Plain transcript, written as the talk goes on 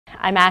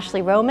I'm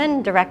Ashley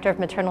Roman, Director of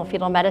Maternal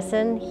Fetal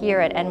Medicine here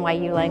at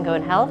NYU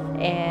Langone Health,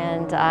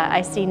 and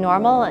I see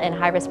normal and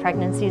high-risk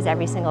pregnancies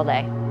every single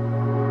day.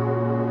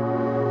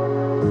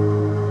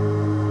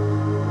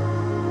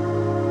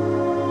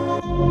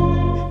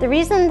 The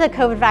reason the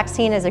COVID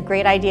vaccine is a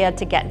great idea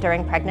to get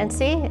during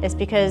pregnancy is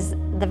because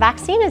the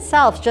vaccine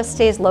itself just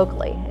stays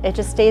locally. It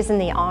just stays in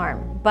the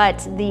arm.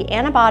 But the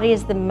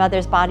antibodies the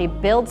mother's body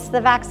builds to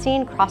the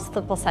vaccine cross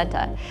the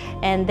placenta,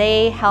 and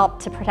they help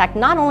to protect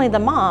not only the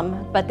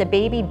mom, but the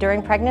baby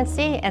during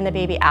pregnancy and the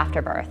baby after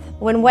birth.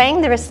 When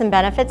weighing the risks and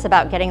benefits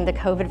about getting the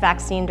COVID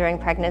vaccine during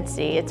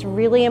pregnancy, it's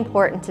really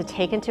important to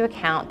take into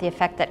account the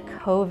effect that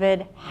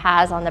COVID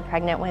has on the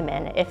pregnant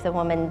women if the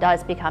woman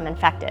does become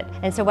infected.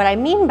 And so what I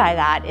mean by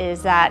that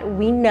is that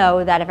we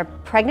know that if a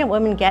pregnant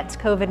woman gets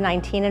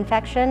COVID-19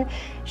 infection,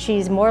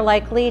 she's more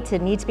likely to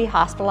need to be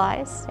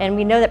hospitalized. And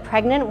we know that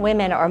pregnant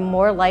women are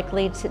more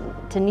likely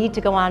to need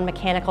to go on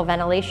mechanical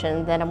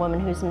ventilation than a woman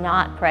who's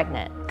not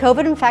pregnant.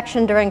 COVID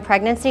infection during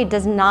pregnancy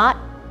does not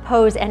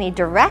pose any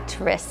direct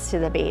risks to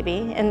the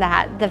baby in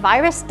that the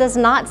virus does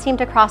not seem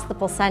to cross the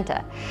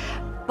placenta.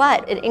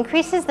 But it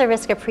increases the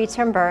risk of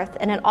preterm birth,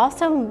 and it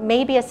also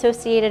may be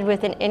associated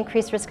with an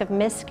increased risk of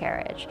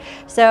miscarriage.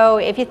 So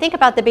if you think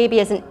about the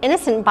baby as an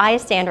innocent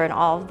bystander in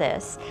all of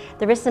this,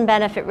 the risk and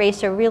benefit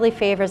ratio really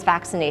favors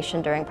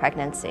vaccination during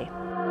pregnancy.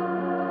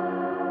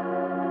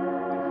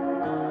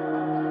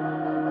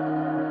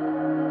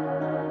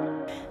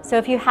 So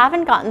if you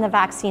haven't gotten the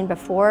vaccine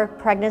before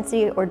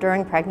pregnancy or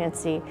during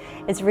pregnancy,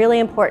 it's really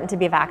important to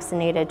be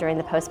vaccinated during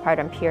the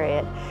postpartum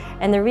period.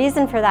 And the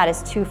reason for that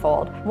is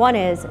twofold. One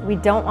is we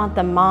don't want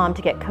the mom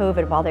to get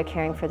COVID while they're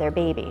caring for their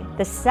baby.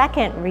 The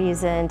second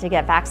reason to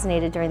get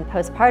vaccinated during the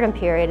postpartum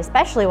period,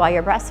 especially while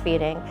you're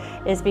breastfeeding,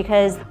 is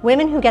because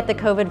women who get the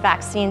COVID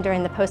vaccine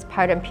during the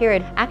postpartum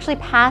period actually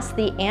pass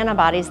the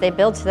antibodies they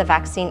build to the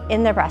vaccine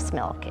in their breast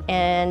milk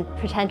and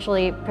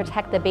potentially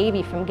protect the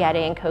baby from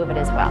getting COVID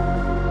as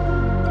well.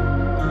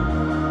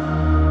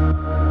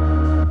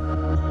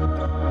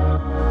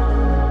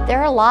 There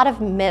are a lot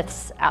of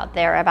myths out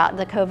there about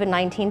the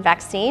COVID-19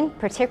 vaccine,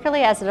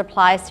 particularly as it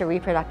applies to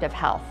reproductive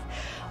health.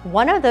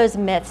 One of those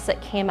myths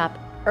that came up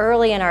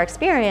early in our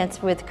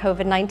experience with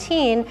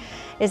COVID-19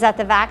 is that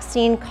the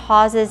vaccine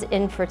causes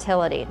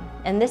infertility,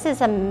 and this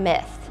is a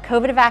myth.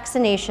 COVID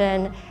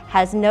vaccination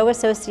has no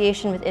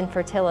association with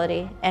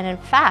infertility, and in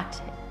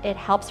fact, it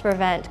helps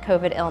prevent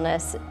COVID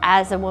illness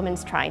as a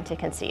woman's trying to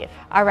conceive.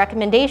 Our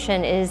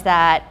recommendation is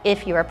that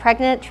if you are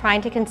pregnant,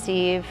 trying to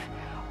conceive,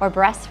 or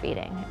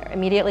breastfeeding,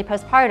 immediately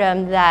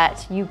postpartum,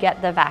 that you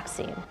get the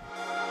vaccine.